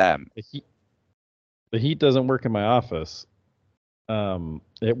to. The heat doesn't work in my office.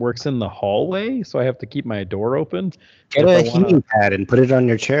 It works in the hallway, so I have to keep my door open. Get a heating pad and put it on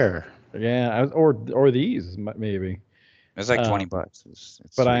your chair. Yeah, or these maybe. It's like $20. It's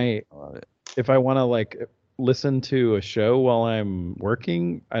but I love it. If I want to like listen to a show while I'm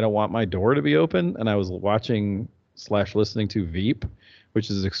working, I don't want my door to be open. And I was watching/listening to Veep, which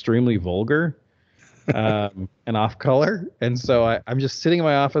is extremely vulgar. And off color, and so I'm just sitting in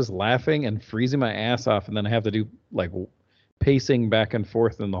my office laughing and freezing my ass off, and then I have to do like pacing back and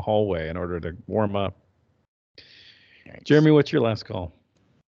forth in the hallway in order to warm up. Nice. Jeremy, what's your last call?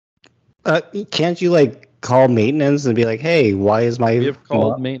 Can't you like call maintenance and be like, hey, why is my... We have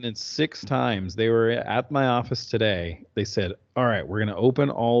called maintenance 6 times. They were at my office today. They said, all right, we're going to open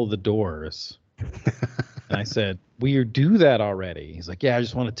all the doors. And I said, we do that already. He's like, yeah, I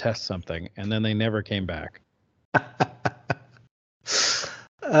just want to test something. And then they never came back.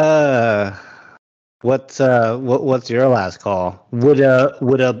 What's your last call? Would a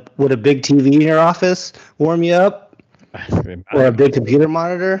big TV in your office warm you up? Or a big computer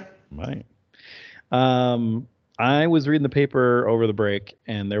monitor? Might. I was reading the paper over the break,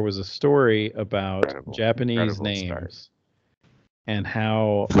 and there was a story about Japanese names and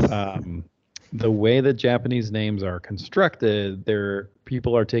how the way that Japanese names are constructed,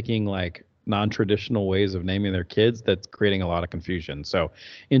 people are taking like non-traditional ways of naming their kids. That's creating a lot of confusion. So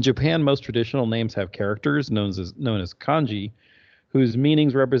in Japan, most traditional names have characters known as kanji, whose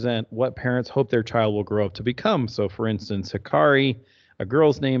meanings represent what parents hope their child will grow up to become. So for instance, Hikari, a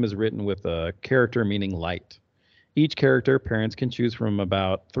girl's name, is written with a character meaning light. Each character, parents can choose from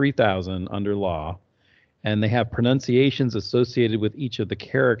about 3,000 under law, and they have pronunciations associated with each of the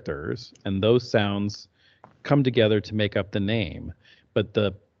characters, and those sounds come together to make up the name. But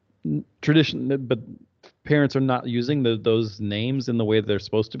parents are not using those names in the way they're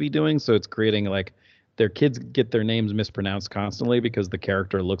supposed to be doing, so it's creating like their kids get their names mispronounced constantly because the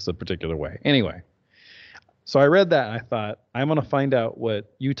character looks a particular way. Anyway, so I read that and I thought, I'm going to find out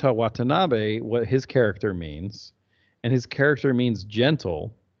what Yuta Watanabe, what his character means. And his character means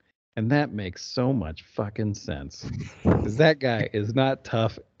gentle. And that makes so much fucking sense. Because that guy is not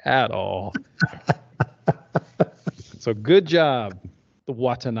tough at all. So good job, the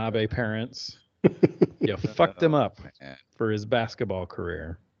Watanabe parents. You fucked him up Man. for his basketball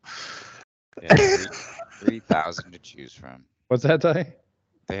career. They had 3,000 to choose from. What's that, Ty?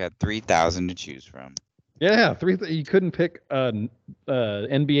 They had 3,000 to choose from. Yeah, you couldn't pick an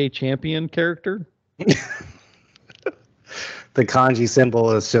NBA champion character. The kanji symbol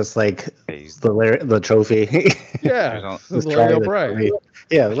is just like He's- the trophy. Yeah, There's this is Just Larry try the O'Brien. trophy.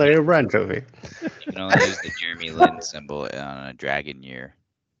 Yeah, the Larry O'Brien trophy. You can only use the Jeremy Lin symbol on a dragon year.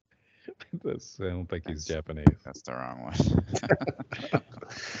 I don't think he's Japanese. That's the wrong one.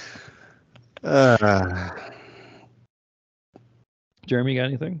 Jeremy, got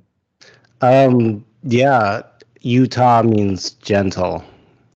anything? Yeah, Utah means gentle.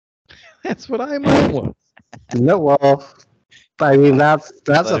 That's what I meant was. No, well, I mean that's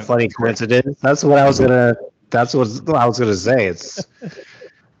Let a him funny go. coincidence. That's what I was gonna. That's what I was gonna say. It's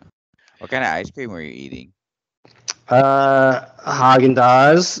What kind of ice cream were you eating?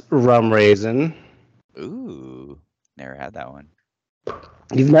 Haagen-Dazs rum raisin. Ooh, never had that one.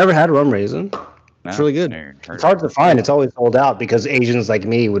 You've never had rum raisin? It's No, really good. never heard It's of hard it. to find. It's always sold out because Asians like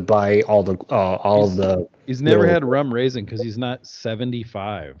me would buy all of the. He's never little- had rum raisin because he's not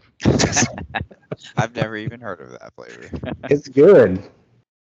 75. I've never even heard of that flavor. It's good.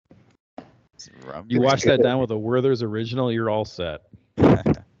 It's rum. You wash that down with a Werther's original, you're all set.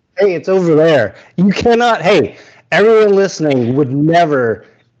 Hey, it's over there. You cannot. Hey, everyone listening would never,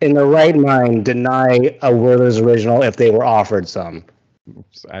 in their right mind, deny a Werther's original if they were offered some.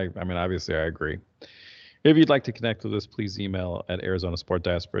 I mean, obviously, I agree. If you'd like to connect with us, please email at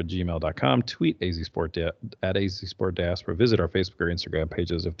arizonasportdiaspora@gmail.com, tweet at azsportdiaspora, visit our Facebook or Instagram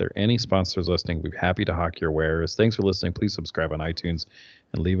pages. If there are any sponsors listening, we'd be happy to hawk your wares. Thanks for listening. Please subscribe on iTunes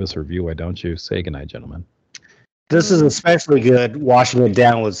and leave us a review. Why don't you? Say goodnight, gentlemen. This is especially good washing it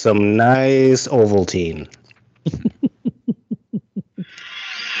down with some nice Ovaltine.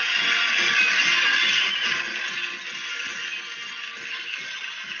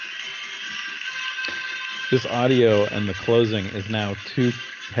 This audio and the closing is now 2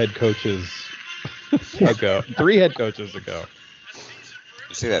 head coaches ago, 3 head coaches ago.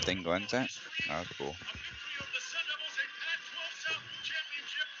 You see that thing going, Zach? Oh, that's cool.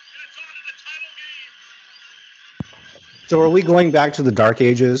 So are we going back to the dark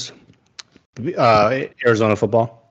ages? Arizona football?